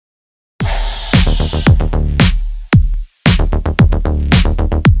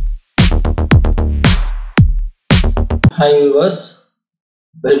Hi viewers,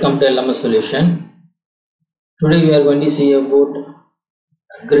 welcome to LMS solution. Today we are going to see about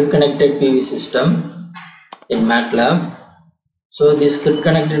grid connected PV system in MATLAB. So this grid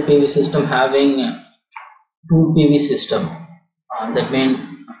connected PV system having two PV system. That means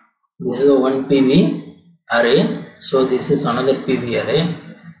this is a one PV array. So this is another PV array.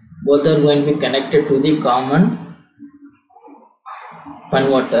 Both are going to be connected to the common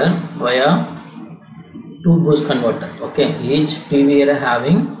converter via two boost converter. Okay, each PV array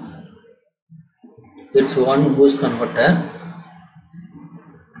having its one boost converter.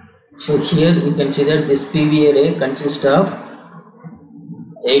 So here you can see that this PV array consists of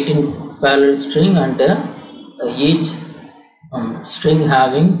 18 parallel string and each string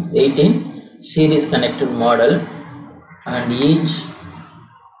having 18 series connected model, and each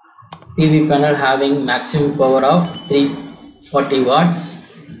PV panel having maximum power of 340 watts.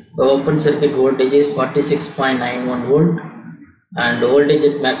 The open circuit voltage is 46.91 volt and voltage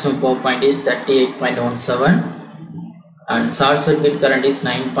at maximum power point is 38.17, and short circuit current is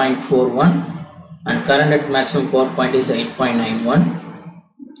 9.41 and current at maximum power point is 8.91.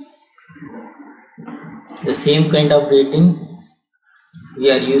 The same kind of rating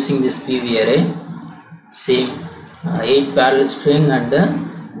we are using this PV array, same 8 parallel string and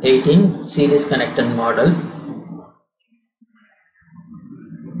 18 series connected model.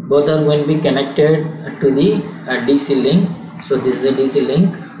 Both are going to be connected to the DC link. So this is a DC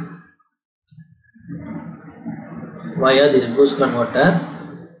link via this boost converter.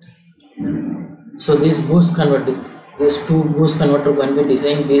 So this boost converter, these two boost converter going to be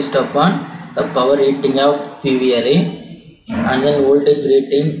designed based upon the power rating of PV array and then voltage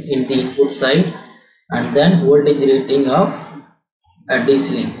rating in the input side and then voltage rating of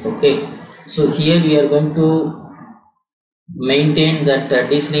DC link. Okay, so here we are going to maintain that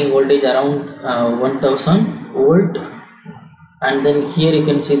DC link voltage around 1000 volt, and then here you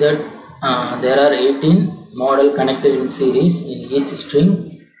can see that there are 18 model connected in series in each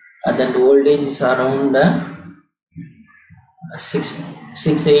string, and then the voltage is around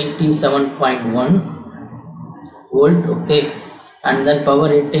 687.1 volt. Okay, and then power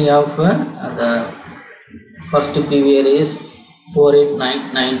rating of the first PV array is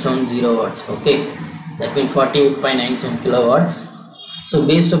 48970 watts. Okay, that means 48.97 kilowatts. So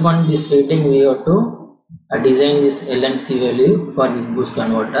based upon this rating we have to design this LNC value for this boost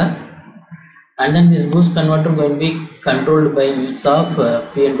converter, and then this boost converter going to be controlled by means of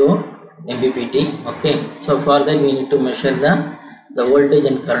P&O MPPT. Okay, so for that we need to measure the voltage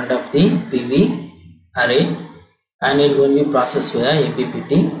and current of the PV array, and it going to be processed via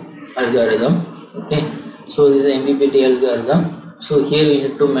MPPT algorithm. Okay, so this is MPPT algorithm. So here we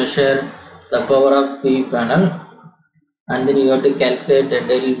need to measure the power of PV panel, and then you have to calculate the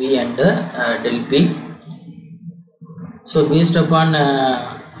del V and del P. So based upon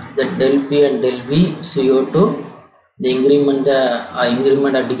the del P and del V, so you have to increment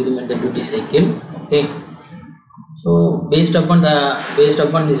or decrement the duty cycle. Okay, so based upon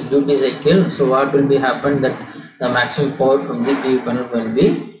this duty cycle, so what will be happen that the maximum power from the PV panel will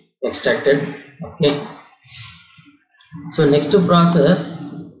be extracted. Okay, so next process.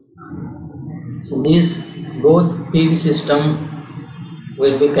 So this both PV system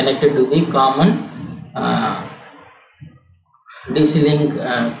will be connected to the common DC link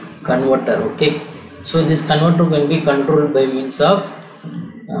converter. Okay, so this converter will be controlled by means of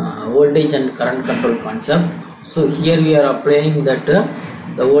voltage and current control concept. So here we are applying that the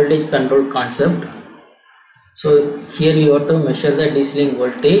voltage control concept. So here you have to measure the DC link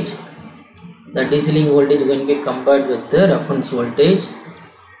voltage. The DC link voltage is going to be compared with the reference voltage,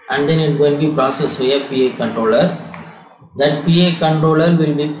 and then it going to be processed via PA controller. That PA controller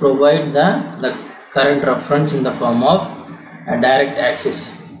will be provide the current reference in the form of a direct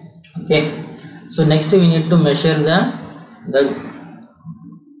axis. Okay, so next we need to measure the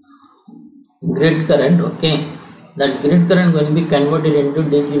grid current. Okay, that grid current going to be converted into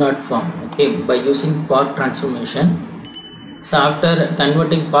dq0 form. Okay, by using path transformation. So after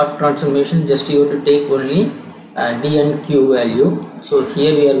converting path transformation, just you have to take only D and Q value. So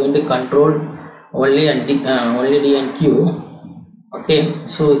here we are going to control only D and Q. Okay,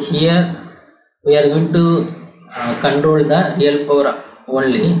 so here we are going to control the real power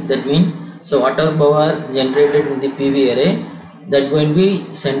only. That means, so whatever power generated in the PV array, that going to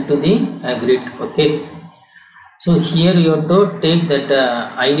be sent to the grid. Okay, so here you have to take that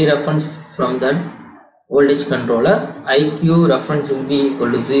ID reference from that voltage controller. IQ reference will be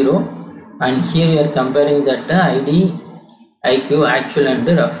equal to 0. And here we are comparing that ID, IQ, actual and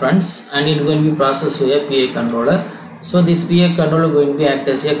reference, and it is going to be processed via PA controller. So this PA controller going to be act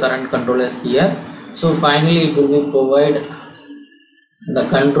as a current controller here, So finally it will be provide the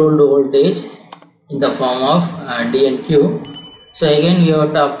controlled voltage in the form of D and Q. So again you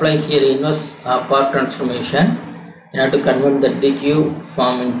have to apply here inverse power transformation in order to convert the DQ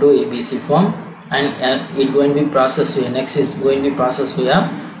form into ABC form, and it going to be processed via, next is going to be processed via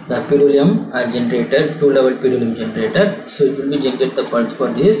the pendulum generator, 2-level pendulum generator. So it will be generate the pulse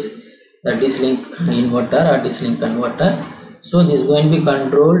for this, the dislink inverter or dislink converter. So this is going to be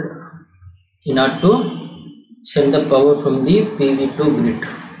controlled in order to send the power from the PV to grid.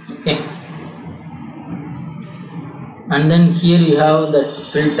 Okay, and then here you have the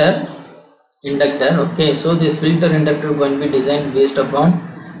filter inductor. Okay, so this filter inductor going to be designed based upon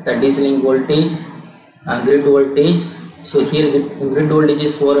the dislink voltage, grid voltage. So here grid voltage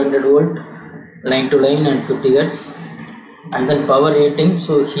is 400 volt line to line and 50 hertz, and then power rating.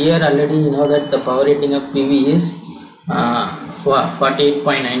 So here already you know that the power rating of PV is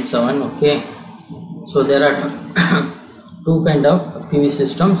 48.97. okay, so there are two kind of PV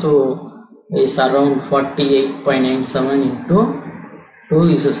system. So is around 48.97 into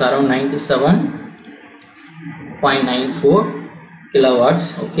 2 is around 97.94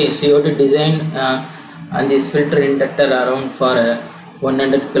 kilowatts. Okay, so you have to design and this filter inductor around for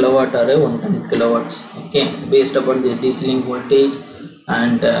 100 kilowatt or 110 kilowatts. Okay, based upon the dislink voltage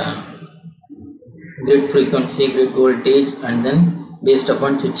and grid frequency, grid voltage, and then based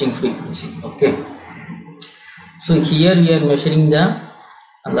upon switching frequency. Okay, so here we are measuring the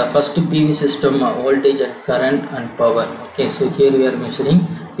first PV system voltage and current and power. Okay, so here we are measuring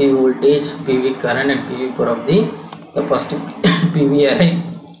PV voltage, PV current and PV power of the first PV array.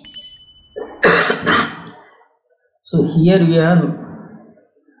 So here we are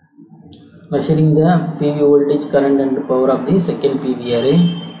measuring the PV voltage, current and power of the second PV array,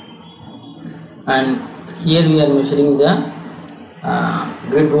 and here we are measuring the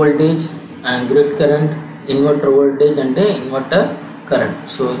grid voltage and grid current, inverter voltage and inverter current.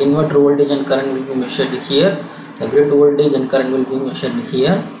 So inverter voltage and current will be measured here, the grid voltage and current will be measured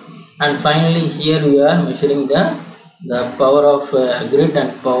here, and finally here we are measuring the power of grid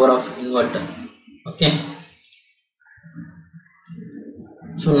and power of inverter. Okay,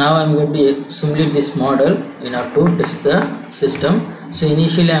 so now I am going to simulate this model in order to test the system. So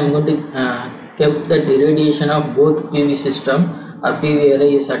initially I am going to keep the irradiation of both PV system or PV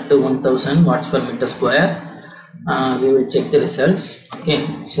array is at 1000 watts per meter square. We will check the results. Okay,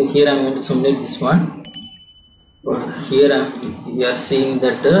 so here I am going to simulate this one. Here we are seeing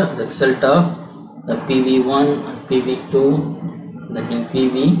that the result of the PV1 and PV2, that in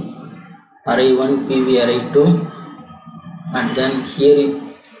PV array 1, PV array 2, and then here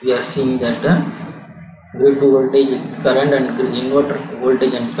we are seeing that grid voltage, current and inverter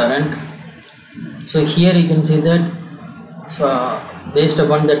voltage and current. So here you can see that, so based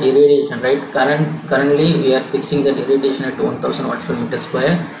upon that irradiation, right, currently we are fixing that irradiation at 1000 watts per meter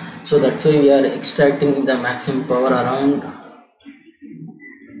square. So that's why we are extracting the maximum power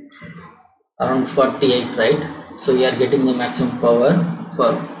around 48, right. So we are getting the maximum power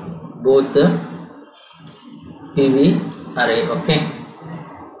for both the PV array. Okay,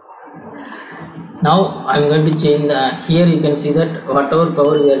 now I am going to change the, here you can see that whatever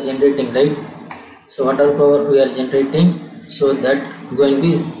power we are generating, right. So whatever power we are generating, so that going to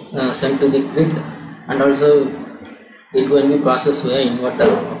be sent to the grid, and also it going to be processed via inverter.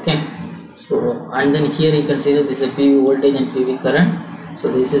 Okay, so and then here you can see that this is PV voltage and PV current.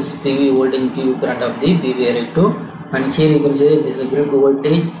 So this is PV voltage and PV current of the PV array 2, and here you can see that this is grid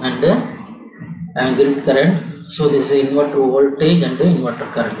voltage and grid current. So this is inverter voltage and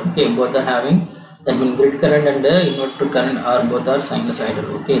inverter current. Okay, both are having, that means grid current and inverter current are both are sinusoidal.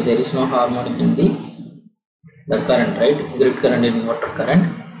 Okay, there is no harmonic in the current, right, grid current and inverter current.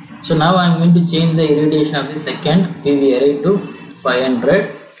 So now I am going to change the irradiation of the second PV array to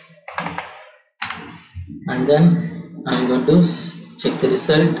 500, and then I am going to check the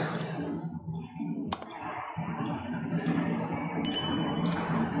result.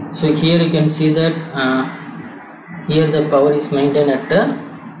 So here you can see that here the power is maintained at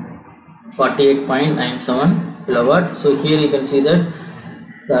 48.97 kilowatt. So here you can see that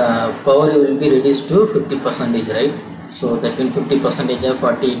the power will be reduced to 50%, right. So that means 50% of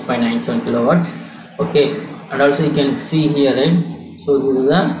 48.97 kilowatts. Okay, and also you can see here, right. So this is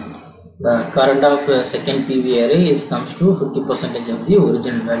the current of second PV array is comes to 50% of the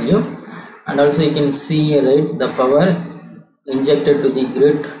original value, and also you can see here, right, the power injected to the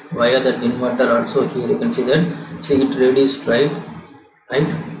grid via that inverter. Also here you can see that, so it reduced, right.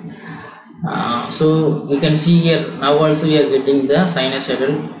 So you can see here now also we are getting the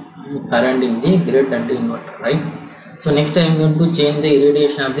sinusoidal current in the grid and the inverter, right. So next I am going to change the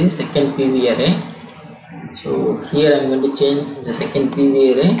irradiation of the second PV array. So here I am going to change the second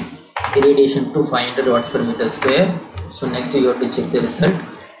PV array irradiation to 500 watts per meter square. So next you have to check the result.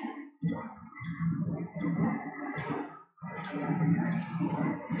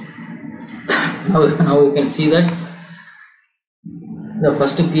 Now you can see that the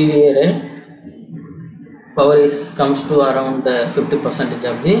first PV array power comes to around 50%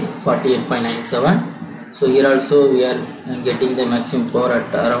 of the 48.97. So here also we are getting the maximum power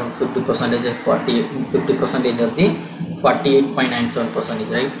at around 50% of 50% of the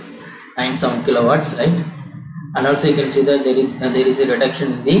 48.97%, right? 97 kilowatts, right? And also you can see that there is a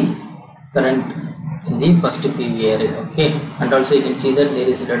reduction in the current in the first PV array, okay? And also you can see that there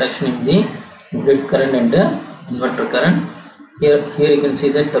is a reduction in the grid current and inverter current. Here you can see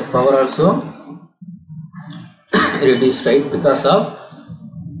that the power also reduced, right, because of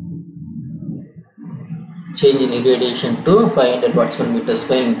change in irradiation to 500 watts per meter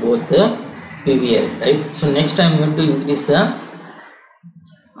square in both the PV array, right? So next I am going to increase the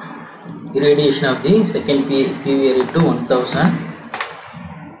irradiation of the second PV array to 1000,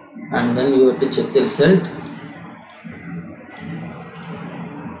 and then you have to check the result.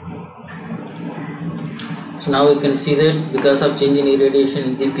 So now you can see that because of change in irradiation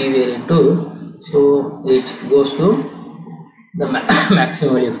in the PV array 2, so it goes to the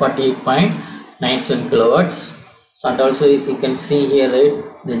maximally 48.97 kilowatts. So and also you can see here, right,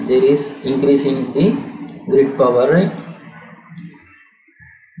 that there is increase in the grid power, right?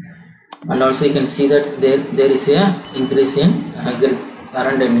 And also you can see that there is a increase in grid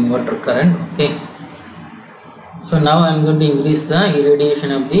current and inverter current, okay? So now I am going to increase the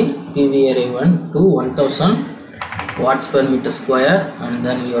irradiation of the PV array 1 to 1000 watts per meter square, and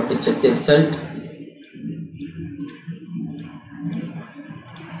then you have to check the result.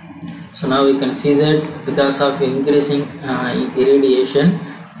 So now you can see that because of increasing irradiation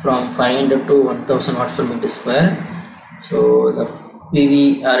from 500 to 1000 watts per meter square, so the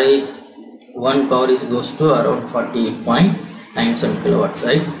PV array 1 power goes to around 48.97 kilowatts,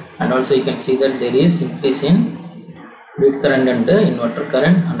 right? And also you can see that there is increase in grid current and inverter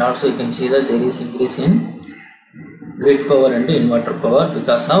current, and also you can see that there is increase in grid power and inverter power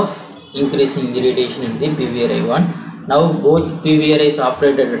because of increasing irradiation in the PV array 1. Now both PV arrays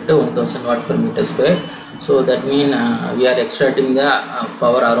operated at 1000 watt per meter square, so that means we are extracting the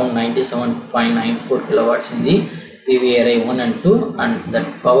power around 97.94 kilowatts in the PV array 1 and 2, and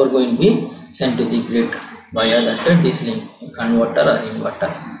that power going to be sent to the grid via that DC link converter or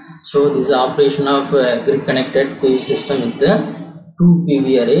inverter. So this is the operation of grid connected PV system with the 2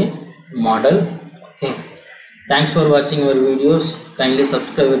 PV array model, okay? Thanks for watching our videos. Kindly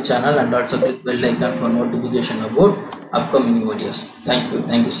subscribe our channel and also click bell icon for notification about upcoming videos.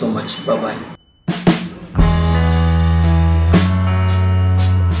 Thank you so much. Bye bye.